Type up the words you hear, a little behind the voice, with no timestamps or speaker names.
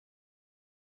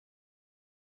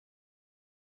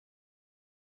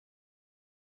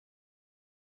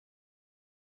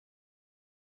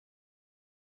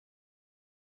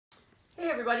Hey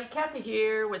everybody, Kathy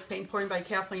here with Paint Pouring by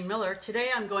Kathleen Miller. Today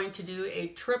I'm going to do a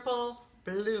triple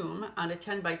bloom on a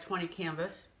 10 by 20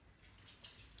 canvas.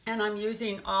 And I'm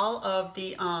using all of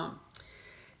the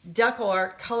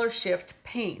Art Color Shift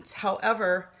paints.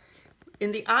 However,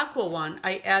 in the Aqua one,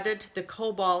 I added the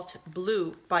Cobalt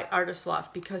Blue by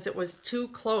Loft because it was too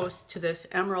close to this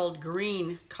emerald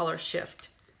green color shift.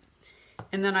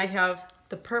 And then I have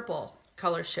the purple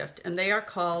color shift, and they are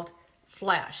called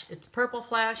Flash. It's Purple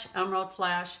Flash, Emerald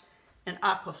Flash, and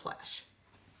Aqua Flash.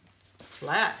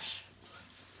 Flash.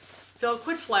 Phil,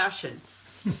 quit flashing.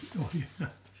 Oh, yeah.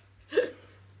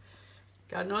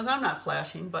 God knows I'm not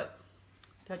flashing, but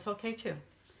that's okay too.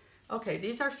 Okay,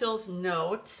 these are Phil's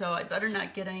notes, so I better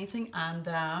not get anything on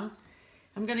them.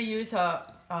 I'm going to use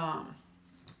a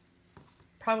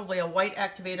probably a white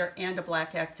activator and a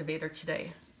black activator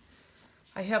today.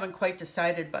 I haven't quite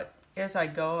decided, but as I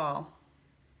go,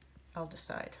 I'll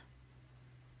decide.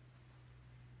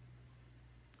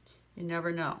 You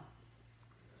never know.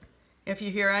 If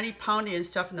you hear any pounding and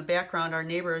stuff in the background, our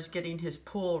neighbor is getting his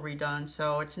pool redone,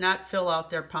 so it's not Phil out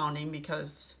there pounding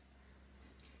because...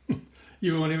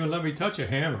 You won't even let me touch a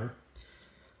hammer.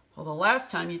 Well, the last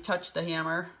time you touched the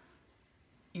hammer,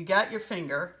 you got your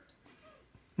finger.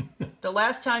 The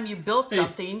last time you built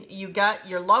something, you got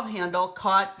your love handle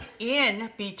caught in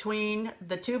between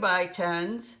the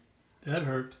 2x10s. That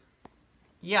hurt.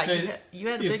 Yeah, hey, you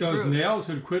had a big If those bruise. nails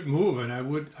would quit moving,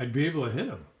 I'd be able to hit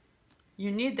them. You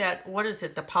need that, what is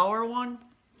it, the power one?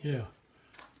 Yeah.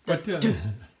 But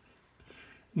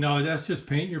no, that's just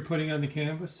paint you're putting on the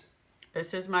canvas?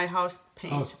 This is my house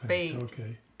paint. House paint,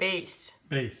 okay. Base.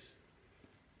 Base.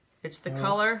 It's the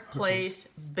color, place,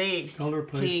 base Color,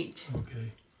 place, paint.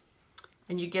 okay.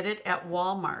 And you get it at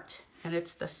Walmart, and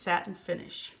it's the satin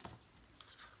finish.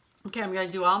 Okay, I'm going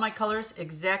to do all my colors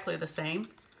exactly the same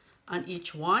on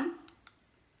each one.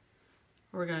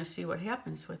 We're going to see what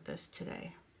happens with this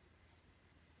today.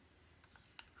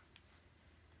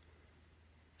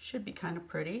 Should be kind of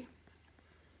pretty.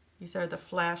 These are the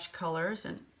Flash colors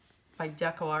and by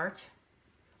Art.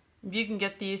 You can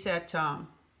get these at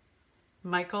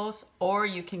Michael's, or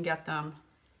you can get them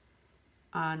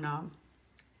on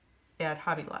at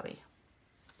Hobby Lobby.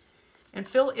 And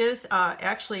Phil is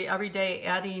actually every day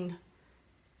adding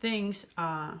things.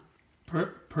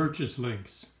 Purchase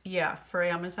links. Yeah, for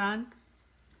Amazon.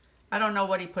 I don't know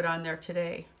what he put on there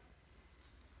today.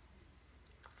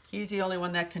 He's the only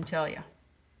one that can tell you.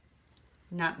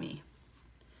 Not me.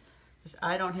 Because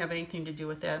I don't have anything to do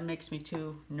with that. It makes me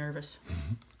too nervous.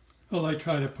 Well, I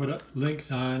try to put up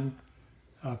links on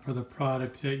for the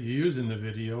products that you use in the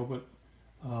video, but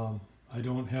I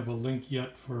don't have a link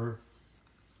yet for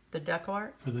the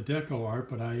Art? For the Art,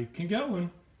 but I can get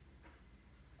one.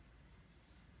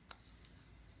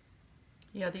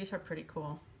 Yeah, these are pretty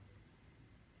cool.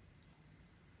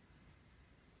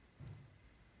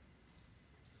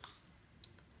 I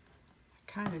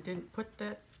kind of didn't put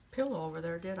that pillow over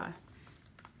there, did I?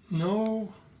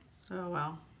 No. Oh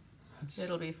well,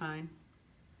 it'll be fine.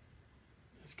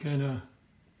 It's kind of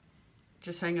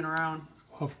just hanging around.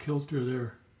 Off kilter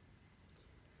there.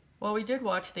 Well, we did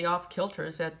watch the Off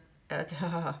Kilters at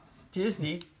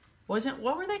Disney.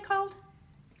 What were they called?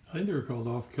 I think they were called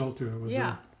Off Kilter. It was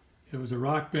it was a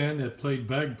rock band that played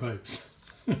bagpipes.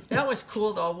 That was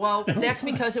cool though. Well, that's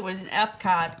because it was in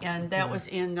Epcot, and that was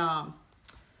in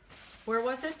where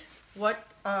was it? What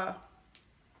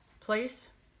place?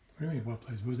 What do you mean, what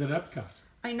place? It was at Epcot.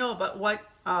 I know, but what?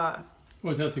 It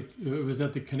was at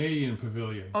the Canadian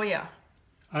Pavilion. Oh yeah.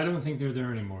 I don't think they're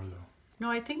there anymore though.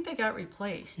 No, I think they got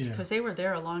replaced because they were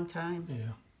there a long time.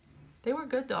 Yeah. They were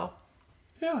good though.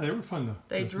 Yeah, they were fun though.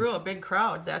 They drew a big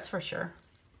crowd, that's for sure.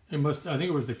 I think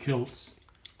it was the Kilts.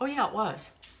 Oh yeah, it was.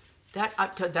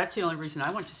 That's the only reason I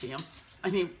went to see them. I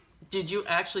mean, did you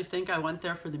actually think I went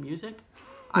there for the music?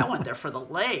 I went there for the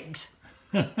legs.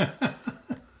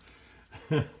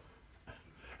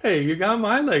 Hey, you got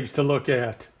my legs to look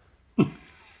at.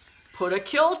 Put a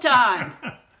kilt on.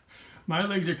 My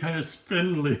legs are kind of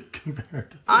spindly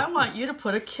compared to I want you to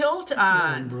put a kilt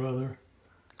on. Oh, brother.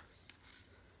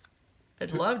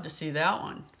 I'd love to see that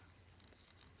one.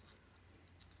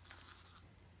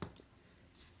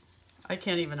 I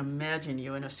can't even imagine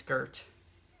you in a skirt.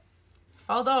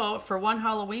 Although, for one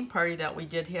Halloween party that we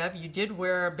did have, you did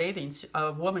wear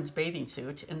a woman's bathing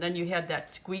suit, and then you had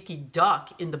that squeaky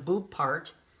duck in the boob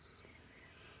part.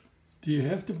 Do you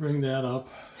have to bring that up?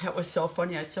 That was so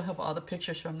funny. I still have all the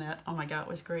pictures from that. Oh my God, it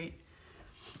was great.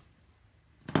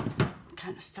 I'm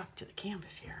kind of stuck to the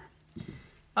canvas here.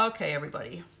 Okay,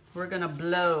 everybody. We're going to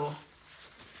blow.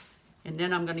 And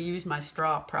then I'm going to use my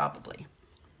straw probably.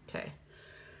 Okay.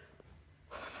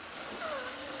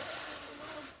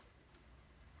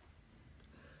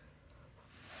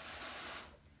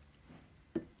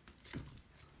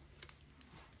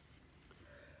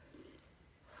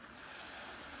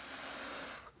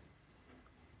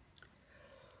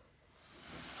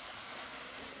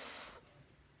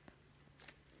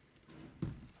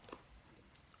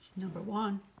 Number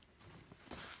 1.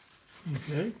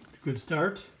 Okay, good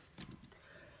start.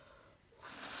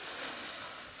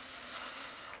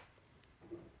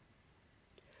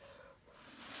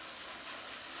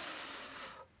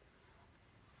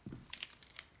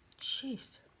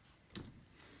 Jeez.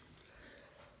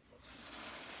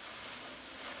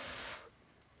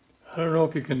 I don't know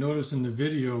if you can notice in the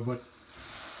video, but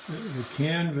the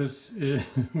canvas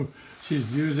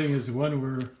she's using is one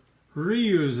we're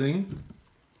reusing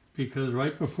because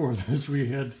right before this we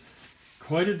had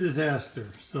quite a disaster.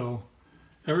 So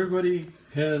everybody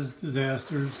has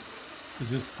disasters. It's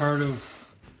just part of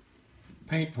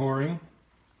paint pouring.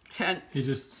 And You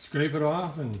just scrape it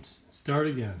off and start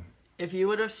again. if you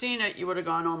would have seen it, you would have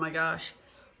gone, oh my gosh.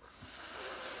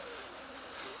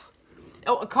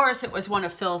 Oh, of course, it was one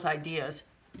of Phil's ideas.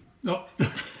 No.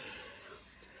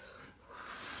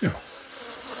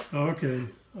 Okay,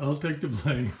 I'll take the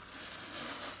blame.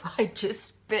 I just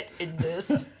spit in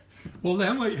this. Well,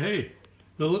 that might, hey,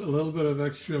 a little bit of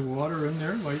extra water in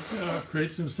there might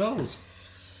create some cells.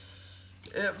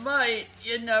 It might.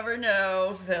 You never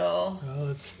know, Phil. Well,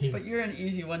 let's see. But you're an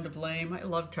easy one to blame. I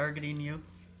love targeting you.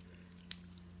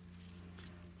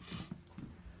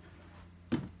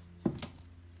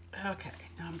 Okay,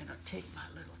 now I'm going to take my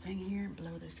little thing here and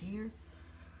blow this here.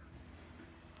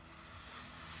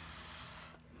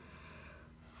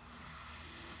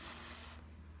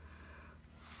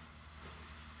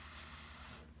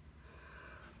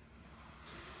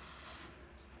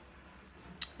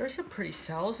 There's some pretty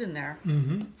cells in there.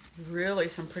 Mm-hmm. Really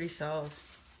some pretty cells.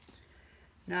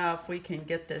 Now, if we can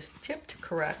get this tipped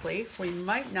correctly, we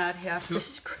might not have to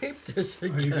scrape this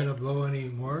again. Are you going to blow any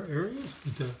more areas?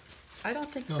 I don't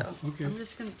think Oh, so. okay. I'm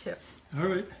just going to tip. All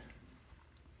right.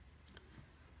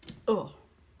 Oh.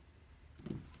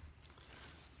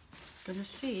 Gonna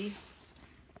see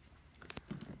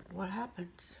what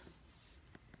happens.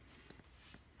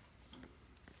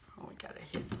 Oh, we gotta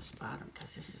hit this bottom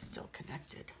because this is still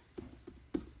connected.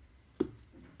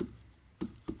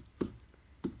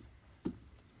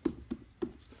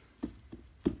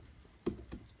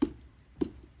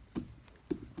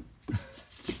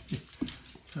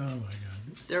 Oh my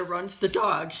God. There runs the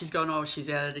dog. She's going, oh, she's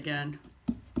at it again.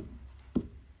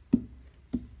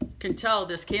 You can tell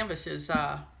this canvas is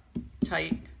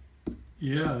tight.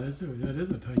 Yeah, that is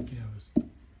a tight canvas.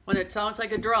 When it sounds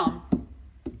like a drum,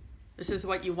 this is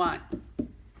what you want.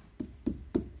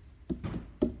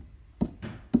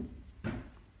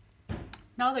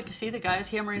 Now they can see the guy's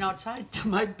hammering outside to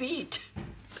my beat.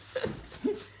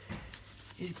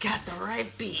 He's got the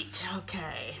right beat.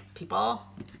 Okay, people.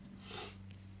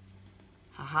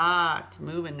 Haha, it's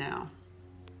moving now.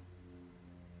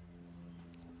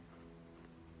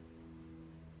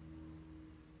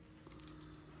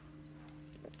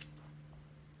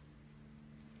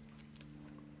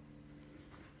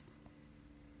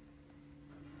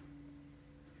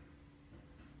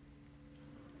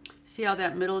 See how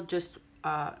that middle just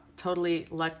totally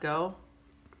let go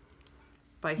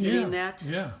by hitting that?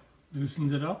 Yeah,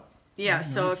 loosened it up. Yeah,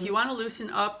 so if you want to loosen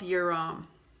up your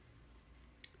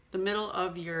the middle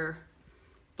of your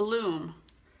bloom,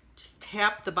 just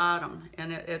tap the bottom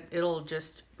and it'll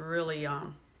just really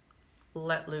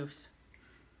let loose.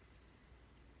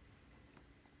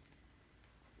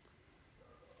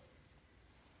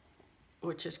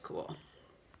 Which is cool.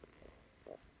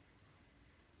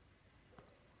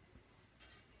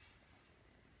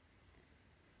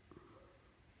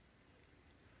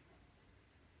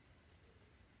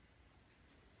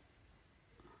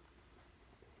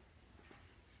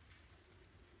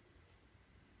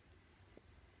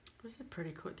 This is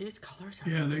pretty cool. These colors are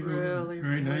Yeah, they go really,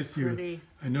 very really nice. pretty.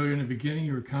 I know in the beginning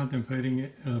you were contemplating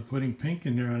putting pink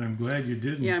in there, and I'm glad you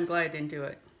didn't. Yeah, I'm glad I didn't do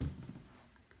it.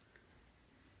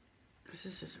 This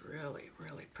is really,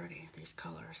 really pretty, these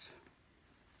colors.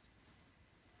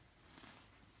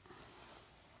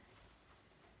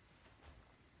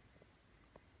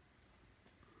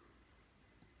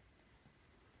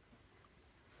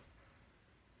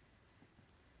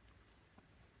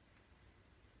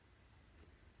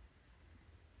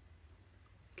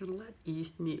 Gonna let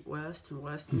east meet west and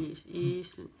west meet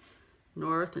east and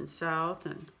north and south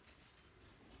and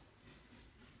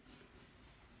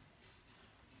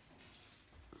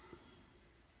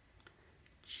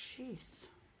jeez.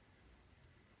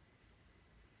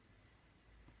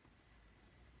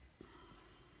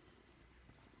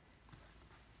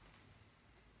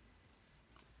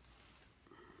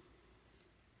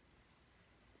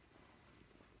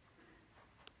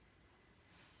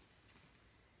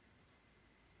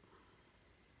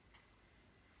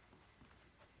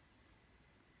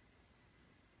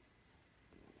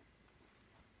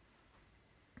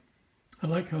 I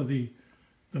like how the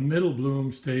middle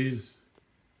bloom stays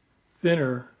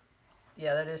thinner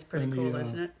Yeah, that is pretty than cool, the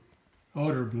isn't it?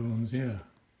 outer blooms, yeah.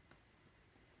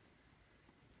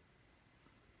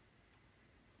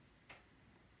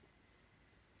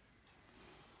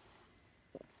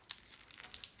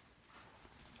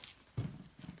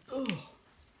 Oh,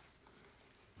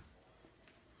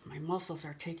 my muscles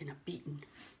are taking a beating.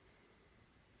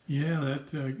 Yeah,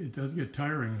 that it does get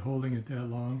tiring holding it that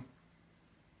long.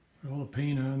 Put all the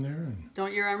paint on there and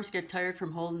Don't your arms get tired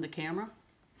from holding the camera?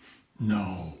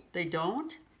 no. They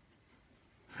don't?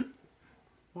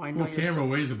 Well, I know Well, you're camera so,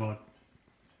 weighs about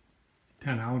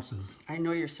 10 ounces. I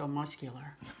know you're so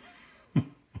muscular.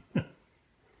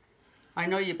 I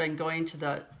know you've been going to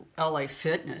the LA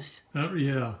Fitness.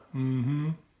 Yeah.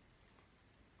 Mm-hmm.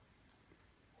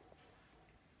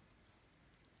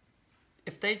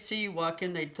 If they'd see you walk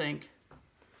in, they'd think,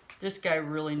 this guy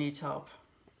really needs help.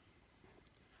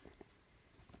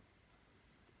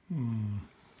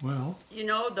 Well, You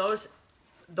know, those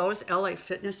LA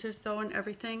Fitnesses, though, and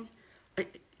everything,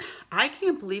 I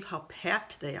can't believe how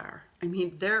packed they are. I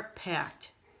mean, they're packed.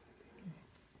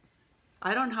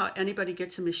 I don't know how anybody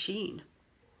gets a machine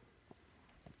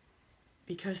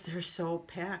because they're so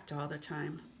packed all the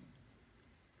time.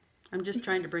 I'm just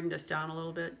trying to bring this down a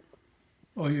little bit.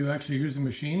 oh, you actually use the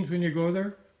machines when you go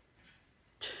there?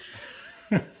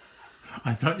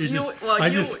 I thought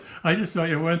I just thought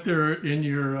you went there in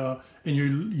your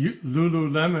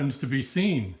Lululemons to be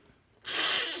seen.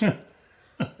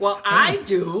 Well, I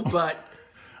do, but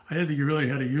I didn't think you really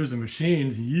had to use the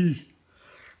machines. Yeesh.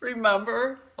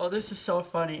 remember? Oh, this is so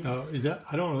funny. Is that?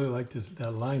 I don't really like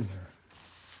that line there.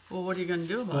 Well, what are you going to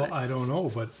do about Well, it? I don't know,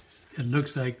 but it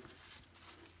looks like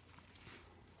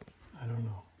I don't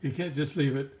know. You can't just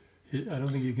leave it. I don't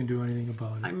think you can do anything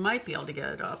about I it. might be able to get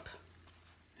it up.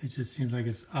 It just seems like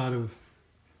it's out of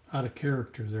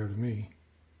character there to me.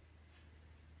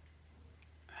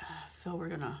 Phil,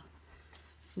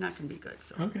 it's not going to be good,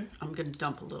 Phil. Okay. I'm going to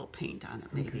dump a little paint on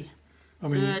it, maybe. Okay. I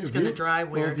mean, It's going to dry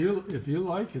well, weird. if you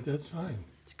like it, that's fine.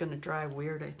 It's going to dry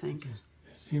weird, I think. It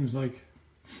seems like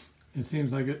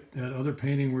that other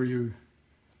painting where you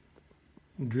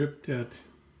dripped that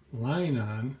line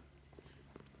on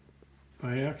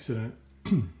by accident.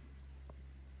 Well,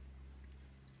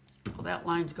 that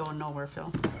line's going nowhere,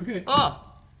 Phil. Okay. Oh!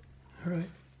 All right.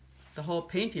 The whole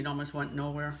painting almost went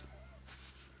nowhere.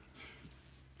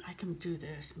 I can do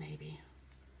this, maybe.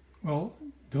 Well,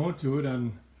 don't do it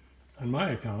on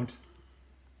my account.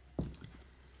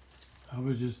 I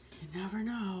was just. You never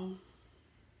know.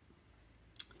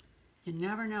 You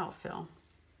never know, Phil.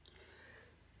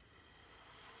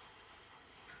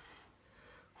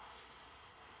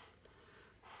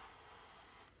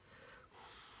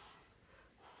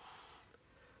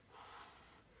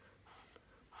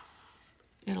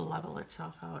 It'll level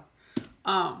itself out.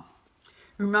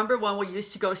 Remember when we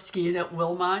used to go skiing at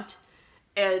Wilmont,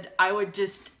 and I would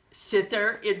just sit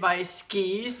there in my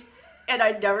skis, and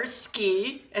I'd never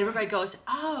ski. And everybody goes,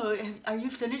 "Oh, are you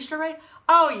finished already?"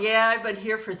 "Oh yeah, I've been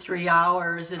here for 3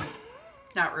 hours," and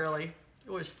not really.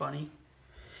 It was funny.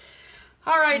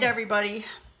 All right, everybody.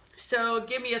 So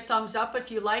give me a thumbs up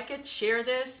if you like it. Share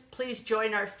this. Please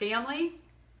join our family.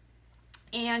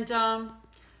 And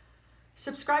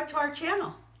subscribe to our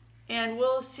channel. And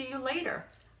we'll see you later.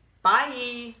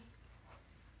 Bye.